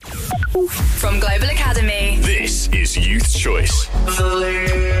From Global Academy, This is Youth Choice. The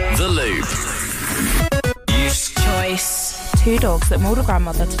Loop. Youth Choice. 2 dogs that mauled a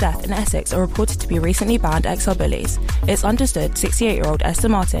grandmother to death in Essex are reported to be recently banned XL bullies. It's understood 68-year-old Esther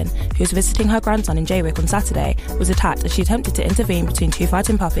Martin, who was visiting her grandson in Jaywick on Saturday, was attacked as she attempted to intervene between 2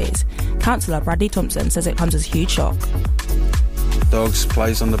 fighting puppies. Councillor Bradley Thompson says it comes as a huge shock. Dogs,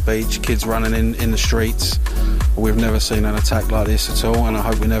 plays on the beach, kids running in the streets. We've never seen an attack like this at all, and I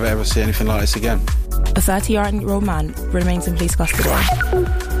hope we never ever see anything like this again. A 30-year-old man remains in police custody.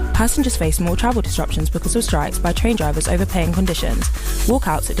 Passengers face more travel disruptions because of strikes by train drivers overpaying conditions.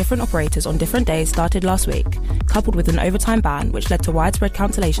 Walkouts at different operators on different days started last week, coupled with an overtime ban which led to widespread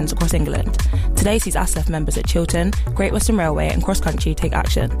cancellations across England. Today sees ASLEF members at Chiltern, Great Western Railway and Cross Country take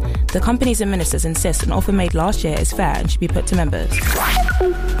action. The companies and ministers insist an offer made last year is fair and should be put to members.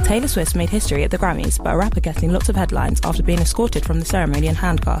 Taylor Swift made history at the Grammys, but a rapper getting lots of headlines after being escorted from the ceremony in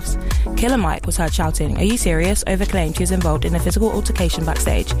handcuffs. Killer Mike was heard shouting, "Are you serious?" over claimed he was involved in a physical altercation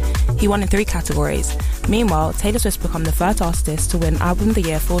backstage. He won in 3 categories. Meanwhile, Taylor Swift's become the first artist to win Album of the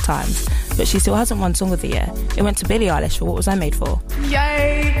Year 4 times, but she still hasn't won Song of the Year. It went to Billie Eilish for What Was I Made For.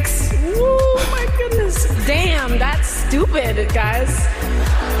 Yikes. Oh my goodness. Damn, that's stupid, guys.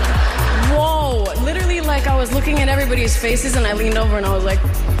 Whoa. Literally, like, I was looking at everybody's faces and I leaned over and I was like,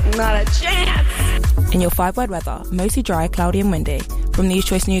 not a chance. In your 5-word weather, mostly dry, cloudy and windy. From the Youth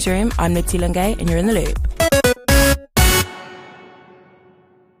Choice Newsroom, I'm Nibti Lungay and you're in The Loop.